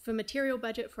 for material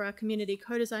budget for our community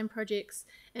co-design projects,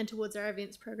 and towards our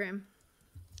events program.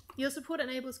 Your support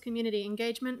enables community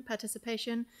engagement,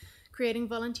 participation, creating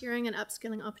volunteering and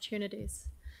upskilling opportunities.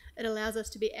 It allows us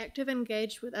to be active and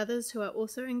engaged with others who are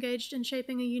also engaged in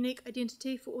shaping a unique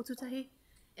identity for Ōtautahi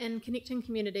and connecting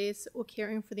communities or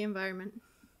caring for the environment.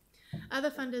 Other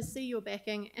funders see your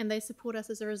backing and they support us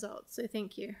as a result, so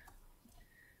thank you.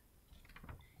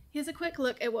 Here's a quick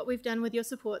look at what we've done with your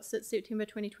support since September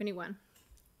 2021.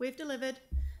 We've delivered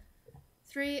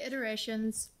 3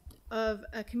 iterations of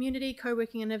a community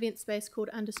co-working and event space called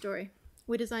Understory.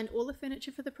 We designed all the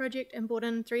furniture for the project and brought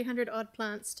in 300 odd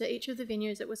plants to each of the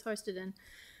venues it was hosted in.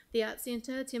 The Arts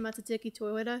Centre, Te Matatiki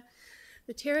Toiwara,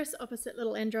 the terrace opposite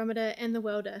Little Andromeda, and the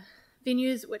Welder,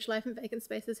 venues which Life and Vacant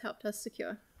Spaces helped us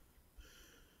secure.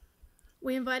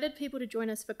 We invited people to join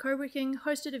us for co-working,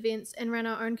 hosted events, and ran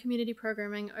our own community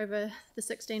programming over the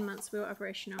 16 months we were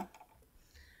operational.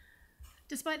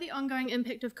 Despite the ongoing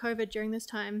impact of COVID during this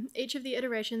time, each of the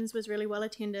iterations was really well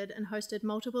attended and hosted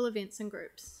multiple events and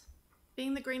groups.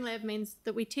 Being the Green Lab means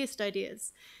that we test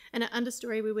ideas, and at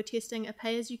Understory we were testing a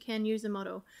pay-as-you-can user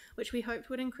model, which we hoped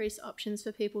would increase options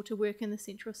for people to work in the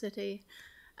central city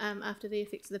after the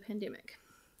effects of the pandemic.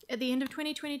 At the end of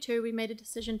 2022, we made a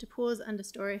decision to pause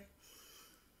Understory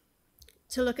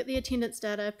to look at the attendance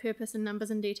data, purpose and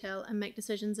numbers in detail, and make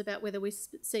decisions about whether we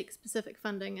seek specific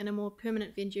funding and a more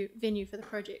permanent venue for the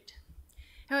project.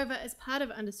 However, as part of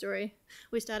Understory,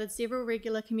 we started several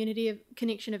regular community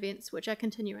connection events which are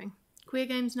continuing. Queer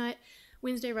Games Night,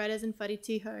 Wednesday Riders and Whare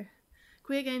Tiho.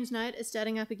 Queer Games Night is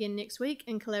starting up again next week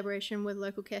in collaboration with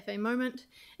local cafe Moment,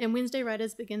 and Wednesday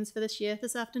Riders begins for this year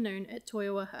this afternoon at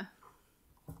Toiwaha.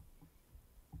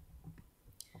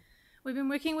 We've been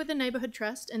working with the Neighbourhood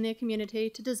Trust and their community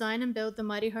to design and build the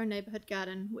Mairiho Neighbourhood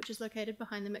Garden, which is located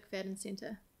behind the McFadden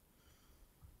Centre.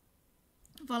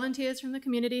 Volunteers from the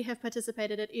community have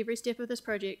participated at every step of this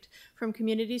project, from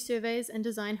community surveys and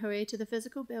design hui to the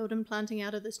physical build and planting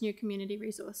out of this new community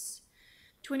resource.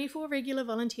 24 regular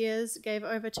volunteers gave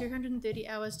over 230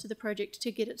 hours to the project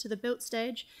to get it to the built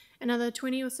stage. Another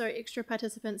 20 or so extra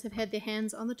participants have had their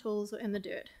hands on the tools or in the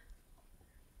dirt.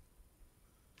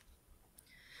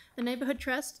 The Neighbourhood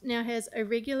Trust now has a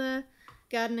regular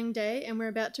gardening day, and we're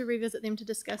about to revisit them to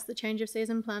discuss the change of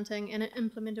season planting and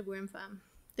implement a worm farm.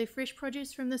 The fresh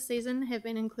produce from this season have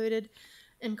been included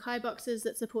in kai boxes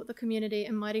that support the community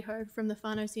in Mairiho from the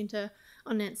Whānau Centre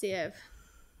on Nancy Ave.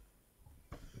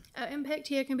 Our impact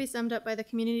here can be summed up by the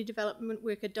community development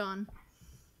worker Don,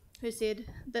 who said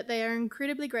that they are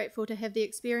incredibly grateful to have the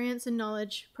experience and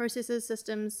knowledge, processes,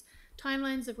 systems,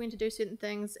 timelines of when to do certain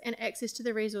things, and access to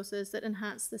the resources that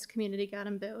enhance this community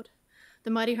garden build.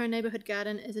 The Mairiho Neighbourhood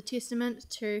Garden is a testament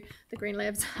to the Green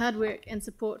Lab's hard work and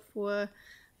support for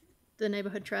the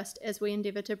Neighbourhood Trust as we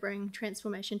endeavour to bring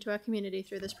transformation to our community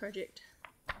through this project.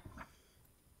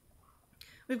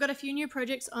 We've got a few new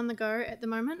projects on the go at the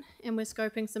moment, and we're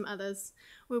scoping some others.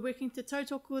 We're working to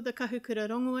tautoko the Kahukura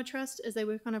Rongoa Trust as they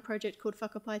work on a project called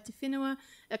Whakapai Te Whenua,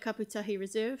 a Kaputahi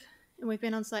Reserve, and we've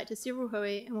been on site to several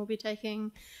hui, and we'll be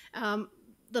taking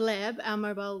the lab, our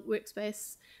mobile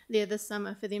workspace, there this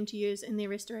summer for them to use in their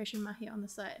restoration mahi on the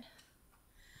site.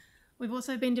 We've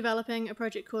also been developing a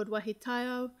project called Wahi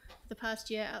Taio for the past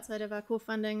year outside of our core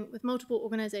funding, with multiple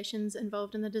organisations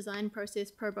involved in the design process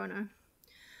pro bono.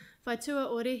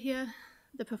 Whaitua Ore here,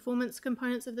 the performance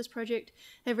components of this project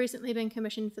have recently been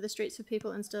commissioned for the Streets for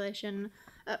People installation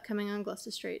upcoming on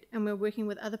Gloucester Street, and we're working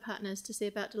with other partners to see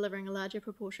about delivering a larger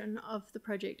proportion of the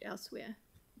project elsewhere.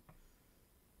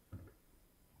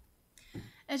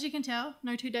 As you can tell,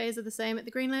 no 2 days are the same at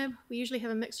the Green Lab. We usually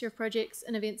have a mixture of projects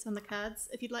and events on the cards.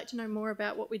 If you'd like to know more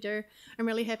about what we do, I'm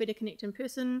really happy to connect in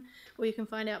person, or you can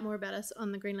find out more about us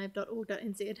on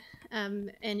thegreenlab.org.nz,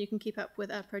 and you can keep up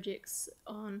with our projects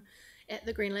at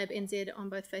the Green Lab NZ on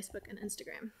both Facebook and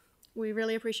Instagram. We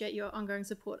really appreciate your ongoing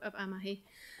support of our mahi.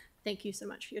 Thank you so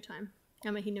much for your time.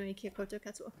 Ngā mihi nui kia koutou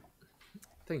katoa.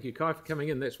 Thank you, Kai, for coming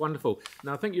in. That's wonderful.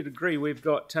 Now, I think you'd agree we've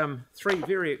got 3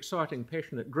 very exciting,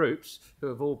 passionate groups who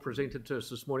have all presented to us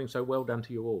this morning, so well done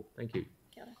to you all. Thank you.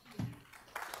 Kia ora.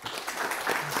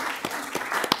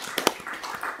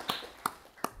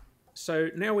 So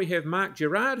now we have Mark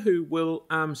Gerard, who will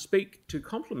speak to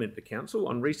compliment the council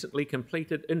on recently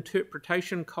completed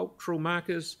interpretation cultural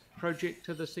markers project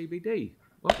to the CBD.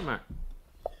 Welcome, Mark.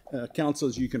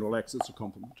 Councillors, you can relax, it's a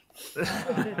compliment.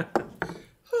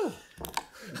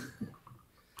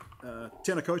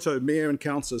 Tēnā koutou, Mayor and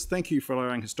Councillors, thank you for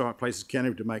allowing Historic Places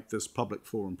Canterbury to make this public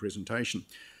forum presentation.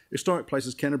 Historic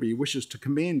Places Canterbury wishes to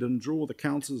commend and draw the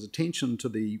Council's attention to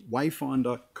the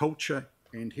Wayfinder Culture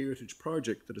and Heritage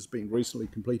project that has been recently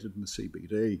completed in the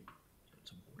CBD.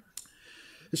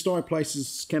 Historic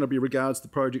Places Canterbury regards the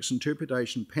project's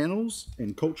interpretation panels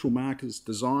and cultural markers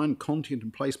design, content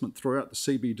and placement throughout the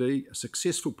CBD a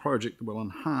successful project that will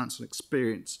enhance and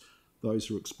experience those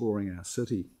who are exploring our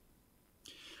city.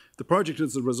 The project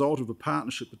is the result of a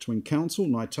partnership between Council,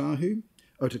 Ngāi Tahu,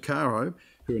 Otakaro,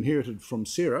 who inherited from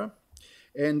Sarah,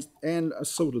 and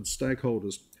assorted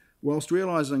stakeholders. Whilst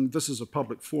realising this is a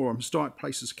public forum, Historic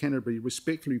Places Canterbury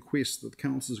respectfully requests that the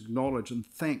councils acknowledge and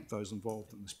thank those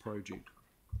involved in this project.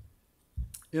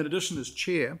 In addition, as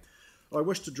Chair, I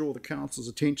wish to draw the Council's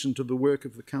attention to the work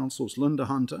of the Council's Linda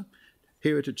Hunter,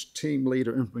 Heritage Team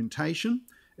Leader Implementation,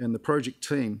 and the project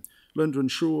team. Linda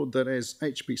ensured that as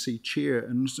HPC Chair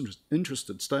and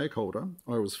interested stakeholder,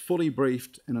 I was fully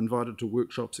briefed and invited to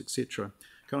workshops, etc.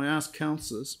 Can I ask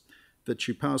councillors that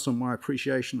you pass on my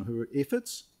appreciation of her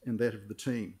efforts and that of the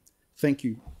team? Thank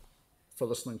you for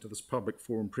listening to this public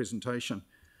forum presentation.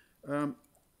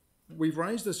 We've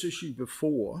raised this issue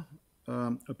before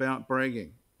about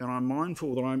bragging, and I'm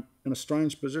mindful that I'm in a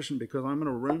strange position because I'm in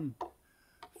a room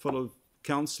full of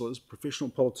councillors, professional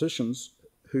politicians,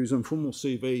 whose informal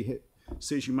CV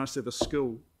says you must have a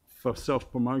skill for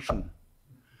self-promotion.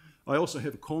 I also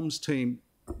have a comms team,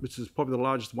 which is probably the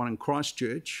largest one in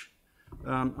Christchurch,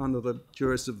 under the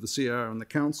juris of the CR and the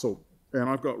council. And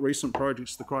I've got recent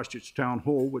projects, the Christchurch Town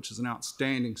Hall, which is an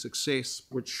outstanding success,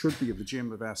 which should be the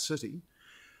gem of our city.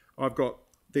 I've got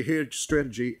the heritage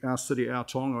strategy, Our City, Our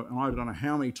Tonga, and I don't know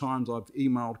how many times I've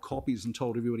emailed copies and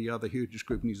told everybody other heritage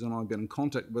group in New Zealand I've been in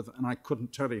contact with, and I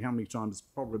couldn't tell you how many times it's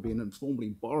probably been informally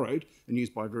borrowed and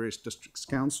used by various districts'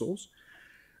 councils.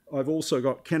 I've also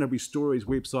got Canterbury Stories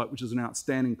website, which is an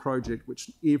outstanding project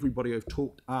which everybody have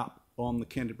talked up on the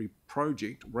Canterbury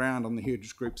project, round on the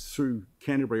heritage groups through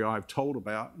Canterbury I've told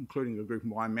about, including a group in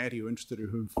Waimate who are interested,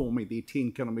 who informed me they're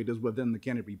 10 kilometres within the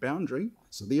Canterbury boundary,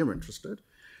 so they're interested.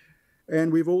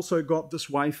 And we've also got this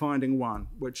wayfinding one,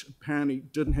 which apparently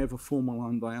didn't have a formal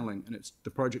unveiling, and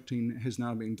the project team has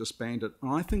now been disbanded.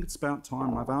 And I think it's about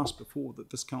time, I've asked before, that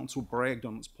this council bragged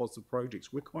on its positive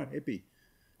projects. We're quite happy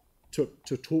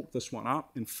to talk this one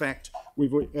up. In fact,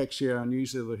 we've actually, our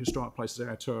newsletter, the Historic Places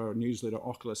Aotearoa newsletter,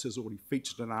 Oculus, has already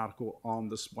featured an article on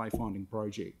this wayfinding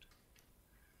project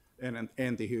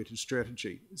and the heritage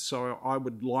strategy. So I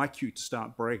would like you to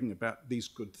start bragging about these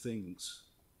good things,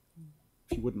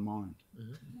 if you wouldn't mind,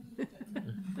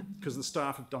 because the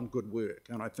staff have done good work,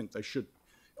 and I think they should.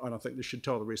 I don't think they should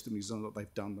tell the rest of New Zealand that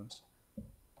they've done this.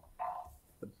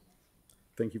 But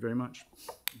thank you very much.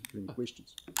 Any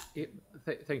questions? Yeah,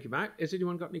 thank you, Mark. Has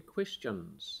anyone got any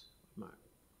questions, Mark?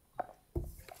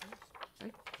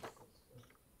 Okay.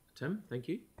 Tim, thank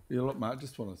you. Yeah, look, Mark, I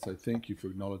just want to say thank you for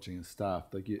acknowledging the staff.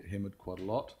 They get hammered quite a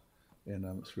lot, and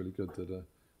it's really good that an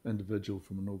individual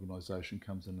from an organisation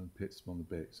comes in and pats them on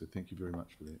the back. So thank you very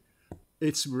much for that.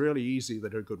 It's really easy. They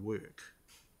do good work.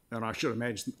 And I should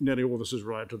imagine nearly all this is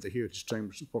related to the heritage team,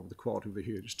 which is probably the quality of the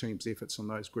heritage team's efforts and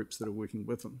those groups that are working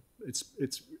with them.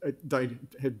 They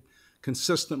have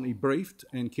consistently briefed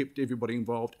and kept everybody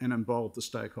involved and involved the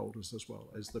stakeholders as well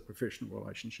as the professional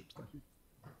relationships they have.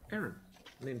 Aaron,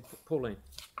 and then Pauline.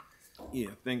 Yeah,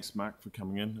 thanks, Mark, for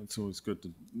coming in. It's always good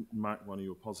to mark one of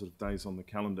your positive days on the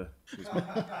calendar.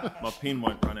 My pen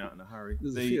won't run out in a hurry.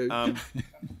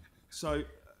 So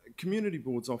community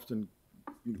boards often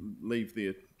leave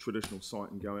their traditional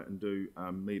site and go out and do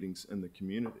meetings in the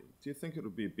community. Do you think it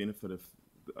would be a benefit if,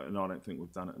 and I don't think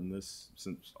we've done it in this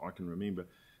since I can remember,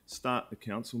 start the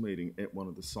council meeting at one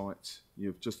of the sites,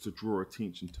 just to draw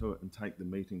attention to it and take the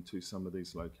meeting to some of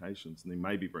these locations, and then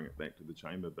maybe bring it back to the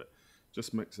chamber, but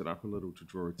just mix it up a little to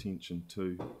draw attention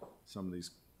to some of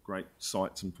these great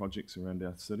sites and projects around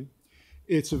our city?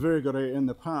 It's a very good idea. In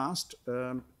the past,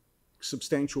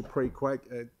 substantial pre-quake,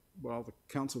 while the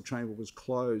council chamber was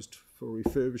closed for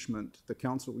refurbishment, the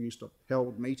council used to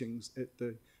hold meetings at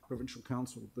the provincial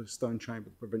council, the Stone Chamber,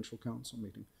 the provincial council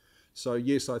meeting. So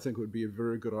yes, I think it would be a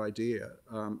very good idea.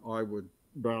 I would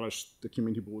relish the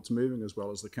community boards moving, as well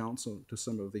as the council, to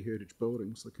some of the heritage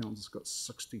buildings. The council's got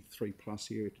 63 plus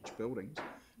heritage buildings,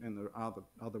 and there are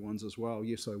other ones as well.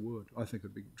 Yes, I would. I think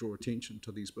it would draw attention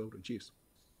to these buildings, yes.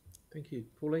 Thank you.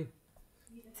 Pauline?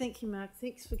 Thank you, Mark.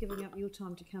 Thanks for giving up your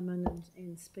time to come in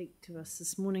and speak to us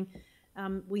this morning.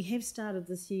 We have started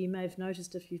this year, you may have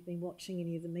noticed if you've been watching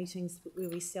any of the meetings, but where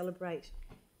we celebrate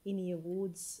any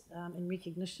awards in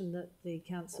recognition that the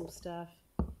council staff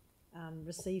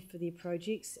receive for their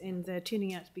projects, and they're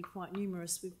turning out to be quite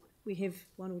numerous. We have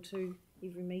one or two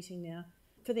every meeting now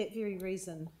for that very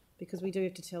reason, because we do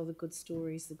have to tell the good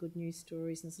stories, the good news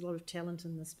stories, and there's a lot of talent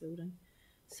in this building.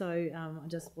 So I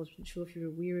just wasn't sure if you're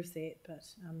aware of that, but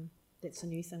that's a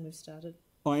new thing we've started.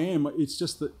 I am. It's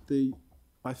just that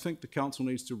I think the council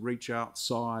needs to reach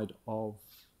outside of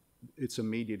its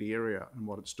immediate area and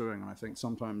what it's doing. And I think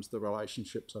sometimes the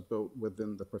relationships are built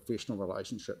within the professional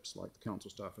relationships, like the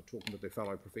council staff are talking to their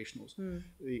fellow professionals.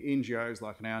 The NGOs,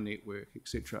 like in our network,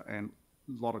 etc., and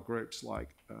a lot of groups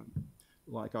like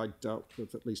I dealt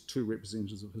with at least 2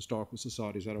 representatives of historical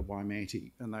societies out of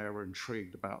Waimate, and they were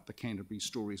intrigued about the Canterbury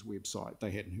Stories website.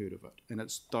 They hadn't heard of it. And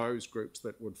it's those groups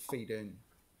that would feed in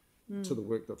to the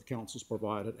work that the council's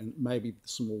provided, and maybe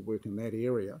some more work in that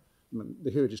area. I mean,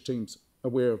 the heritage team's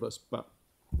aware of this, but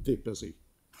they're busy.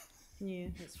 Yeah,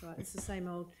 that's right. It's the same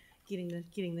old getting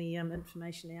the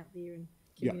information out there and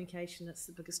communication. That's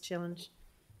the biggest challenge.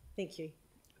 Thank you.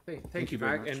 Thank you,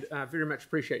 Mark, and very much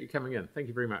appreciate you coming in. Thank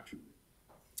you very much.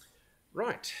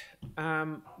 Right,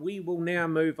 we will now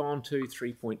move on to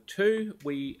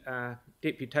 3.2.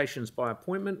 Deputations by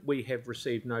appointment. We have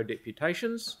received no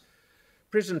deputations.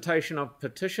 Presentation of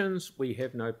petitions. We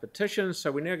have no petitions. So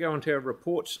we now go on to our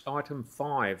reports, item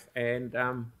 5. And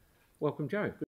welcome, Joe.